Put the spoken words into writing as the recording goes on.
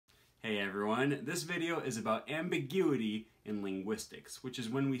Hey everyone, this video is about ambiguity in linguistics, which is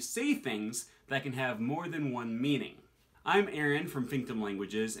when we say things that can have more than one meaning. I'm Aaron from Finctum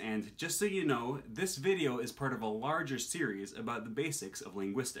Languages, and just so you know, this video is part of a larger series about the basics of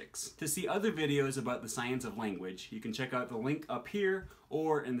linguistics. To see other videos about the science of language, you can check out the link up here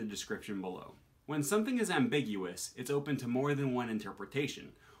or in the description below. When something is ambiguous, it's open to more than one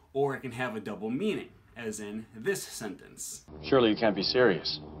interpretation, or it can have a double meaning, as in this sentence. Surely you can't be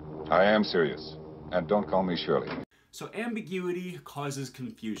serious. I am serious, and don't call me Shirley. So ambiguity causes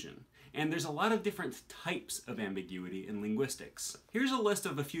confusion, and there's a lot of different types of ambiguity in linguistics. Here's a list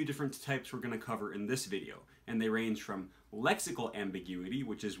of a few different types we're going to cover in this video, and they range from lexical ambiguity,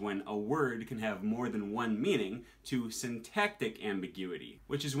 which is when a word can have more than one meaning, to syntactic ambiguity,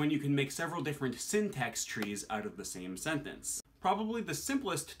 which is when you can make several different syntax trees out of the same sentence. Probably the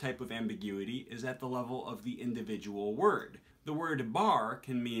simplest type of ambiguity is at the level of the individual word. The word bar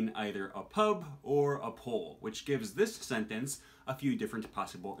can mean either a pub or a pole, which gives this sentence a few different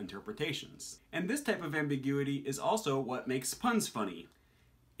possible interpretations. And this type of ambiguity is also what makes puns funny,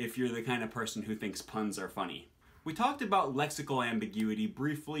 if you're the kind of person who thinks puns are funny. We talked about lexical ambiguity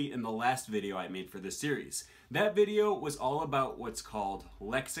briefly in the last video I made for this series. That video was all about what's called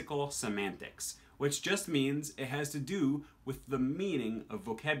lexical semantics, which just means it has to do with the meaning of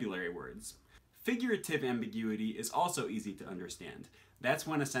vocabulary words. Figurative ambiguity is also easy to understand. That's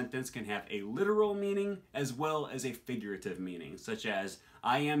when a sentence can have a literal meaning as well as a figurative meaning, such as,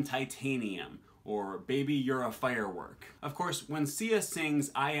 I am titanium, or baby, you're a firework. Of course, when Sia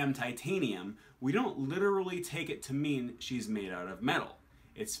sings, I am titanium, we don't literally take it to mean she's made out of metal.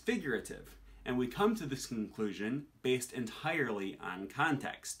 It's figurative, and we come to this conclusion based entirely on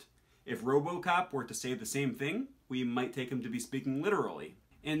context. If RoboCop were to say the same thing, we might take him to be speaking literally.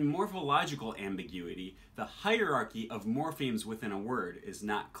 In morphological ambiguity, the hierarchy of morphemes within a word is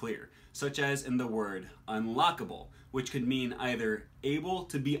not clear, such as in the word unlockable, which could mean either able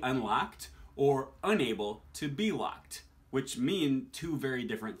to be unlocked or unable to be locked, which mean two very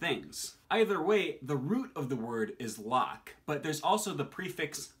different things. Either way, the root of the word is lock, but there's also the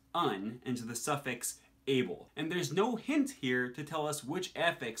prefix un and the suffix able. And there's no hint here to tell us which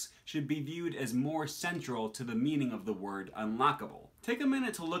affix should be viewed as more central to the meaning of the word unlockable. Take a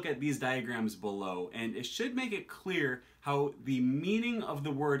minute to look at these diagrams below, and it should make it clear how the meaning of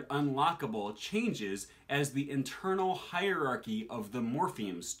the word unlockable changes as the internal hierarchy of the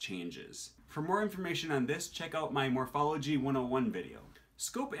morphemes changes. For more information on this, check out my Morphology 101 video.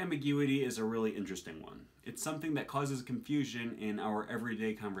 Scope ambiguity is a really interesting one. It's something that causes confusion in our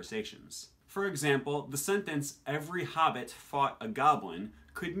everyday conversations. For example, the sentence, every hobbit fought a goblin,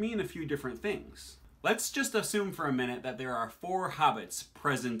 could mean a few different things. Let's just assume for a minute that there are 4 hobbits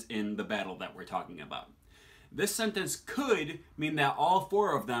present in the battle that we're talking about. This sentence could mean that all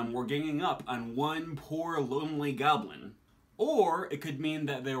 4 of them were ganging up on one poor lonely goblin. Or it could mean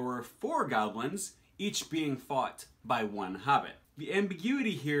that there were 4 goblins, each being fought by one hobbit. The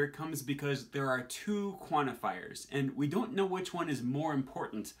ambiguity here comes because there are 2 quantifiers, and we don't know which one is more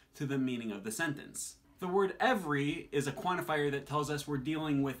important to the meaning of the sentence. The word every is a quantifier that tells us we're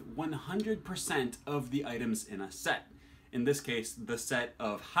dealing with 100% of the items in a set. In this case, the set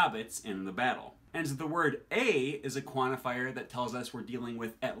of hobbits in the battle. And the word a is a quantifier that tells us we're dealing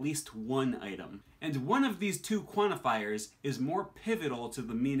with at least one item. And one of these 2 quantifiers is more pivotal to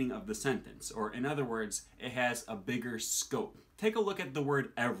the meaning of the sentence, or in other words, it has a bigger scope. Take a look at the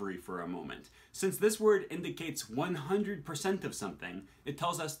word every for a moment. Since this word indicates 100% of something, it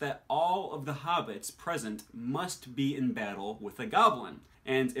tells us that all of the hobbits present must be in battle with a goblin.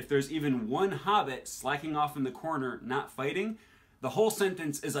 And if there's even one hobbit slacking off in the corner not fighting, the whole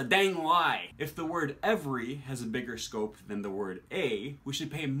sentence is a dang lie. If the word every has a bigger scope than the word a, we should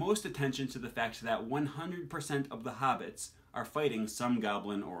pay most attention to the fact that 100% of the hobbits are fighting some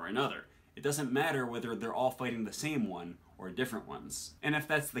goblin or another. It doesn't matter whether they're all fighting the same one or different ones. And if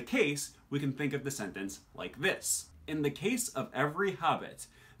that's the case, we can think of the sentence like this. In the case of every hobbit,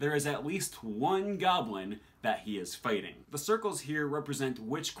 there is at least one goblin that he is fighting. The circles here represent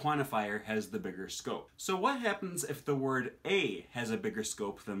which quantifier has the bigger scope. So what happens if the word a has a bigger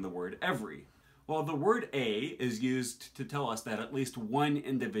scope than the word every? Well, the word a is used to tell us that at least one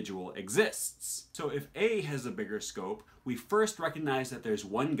individual exists. So if a has a bigger scope, we first recognize that there's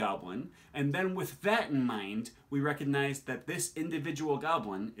one goblin, and then with that in mind, we recognize that this individual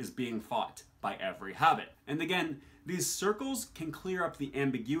goblin is being fought by every hobbit. And again, these circles can clear up the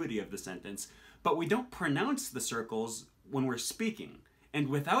ambiguity of the sentence, but we don't pronounce the circles when we're speaking. And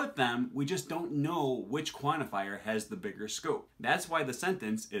without them, we just don't know which quantifier has the bigger scope. That's why the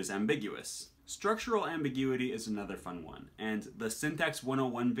sentence is ambiguous. Structural ambiguity is another fun one, and the Syntax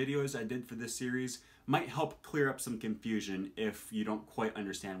 101 videos I did for this series might help clear up some confusion if you don't quite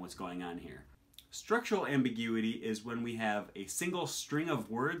understand what's going on here. Structural ambiguity is when we have a single string of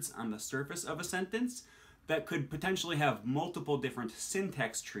words on the surface of a sentence that could potentially have multiple different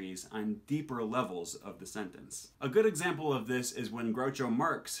syntax trees on deeper levels of the sentence. A good example of this is when Groucho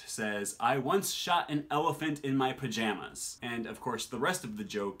Marx says, "I once shot an elephant in my pajamas." And of course the rest of the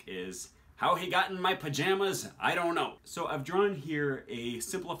joke is, "How he got in my pajamas, I don't know." So I've drawn here a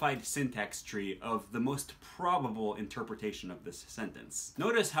simplified syntax tree of the most probable interpretation of this sentence.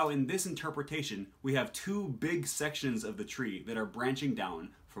 Notice how in this interpretation we have two big sections of the tree that are branching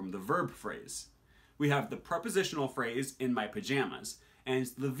down from the verb phrase. We have the prepositional phrase, "in my pajamas," and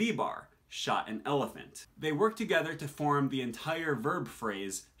the V-bar, "shot an elephant." They work together to form the entire verb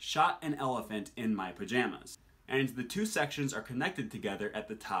phrase, "shot an elephant in my pajamas." And the two sections are connected together at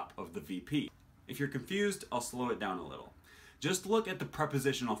the top of the VP. If you're confused, I'll slow it down a little. Just look at the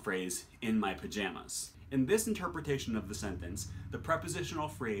prepositional phrase, "in my pajamas." In this interpretation of the sentence, the prepositional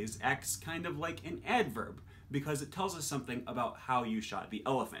phrase acts kind of like an adverb because it tells us something about how you shot the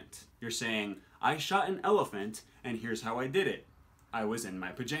elephant. You're saying, "I shot an elephant, and here's how I did it. I was in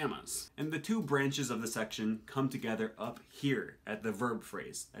my pajamas." And the two branches of the section come together up here at the verb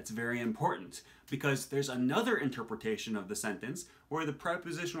phrase. That's very important because there's another interpretation of the sentence where the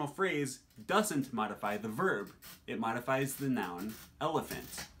prepositional phrase doesn't modify the verb. It modifies the noun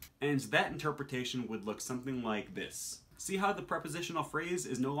elephant. And that interpretation would look something like this. See how the prepositional phrase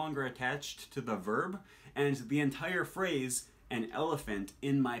is no longer attached to the verb, and the entire phrase, "an elephant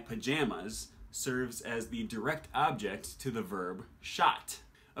in my pajamas," serves as the direct object to the verb shot.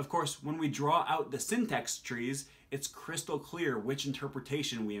 Of course, when we draw out the syntax trees, it's crystal clear which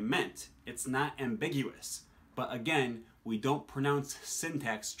interpretation we meant. It's not ambiguous. But again, we don't pronounce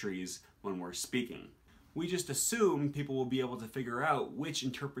syntax trees when we're speaking. We just assume people will be able to figure out which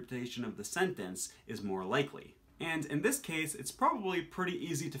interpretation of the sentence is more likely. And in this case, it's probably pretty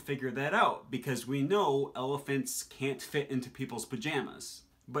easy to figure that out because we know elephants can't fit into people's pajamas.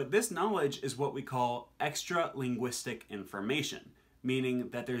 But this knowledge is what we call extra linguistic information, meaning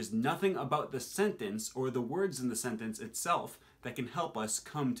that there's nothing about the sentence or the words in the sentence itself that can help us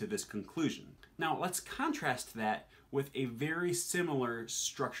come to this conclusion. Now let's contrast that with a very similar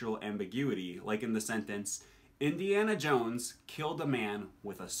structural ambiguity, like in the sentence, "Indiana Jones killed a man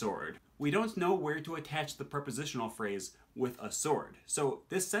with a sword." We don't know where to attach the prepositional phrase "with a sword," so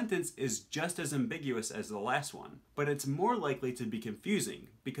this sentence is just as ambiguous as the last one, but it's more likely to be confusing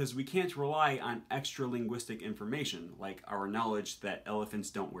because we can't rely on extra linguistic information like our knowledge that elephants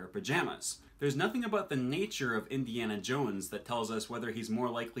don't wear pajamas. There's nothing about the nature of Indiana Jones that tells us whether he's more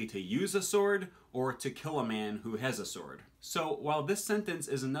likely to use a sword or to kill a man who has a sword. So while this sentence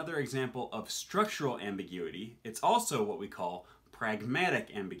is another example of structural ambiguity, it's also what we call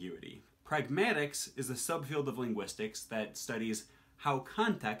pragmatic ambiguity. Pragmatics is a subfield of linguistics that studies how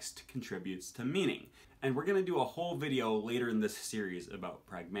context contributes to meaning. And we're going to do a whole video later in this series about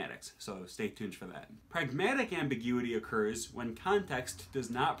pragmatics, so stay tuned for that. Pragmatic ambiguity occurs when context does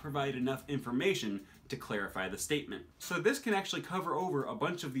not provide enough information to clarify the statement. So this can actually cover over a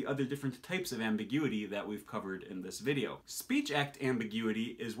bunch of the other different types of ambiguity that we've covered in this video. Speech act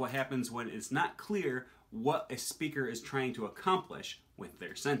ambiguity is what happens when it's not clear what a speaker is trying to accomplish with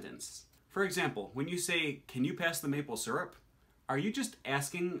their sentence. For example, when you say, "Can you pass the maple syrup?" are you just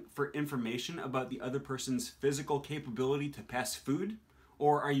asking for information about the other person's physical capability to pass food?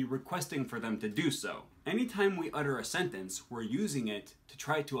 Or are you requesting for them to do so? Anytime we utter a sentence, we're using it to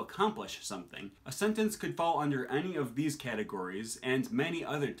try to accomplish something. A sentence could fall under any of these categories and many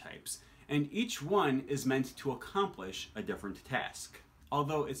other types, and each one is meant to accomplish a different task.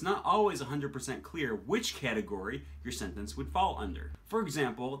 Although it's not always 100% clear which category your sentence would fall under. For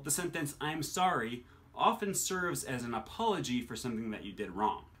example, the sentence "I'm sorry" often serves as an apology for something that you did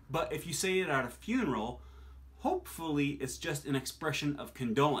wrong. But if you say it at a funeral, hopefully it's just an expression of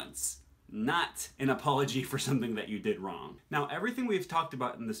condolence, not an apology for something that you did wrong. Now, everything we've talked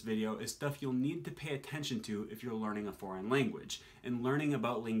about in this video is stuff you'll need to pay attention to if you're learning a foreign language, and learning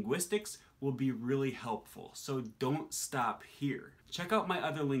about linguistics will be really helpful, so don't stop here. Check out my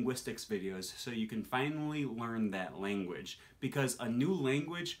other linguistics videos so you can finally learn that language, because a new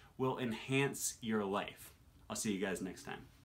language will enhance your life. I'll see you guys next time.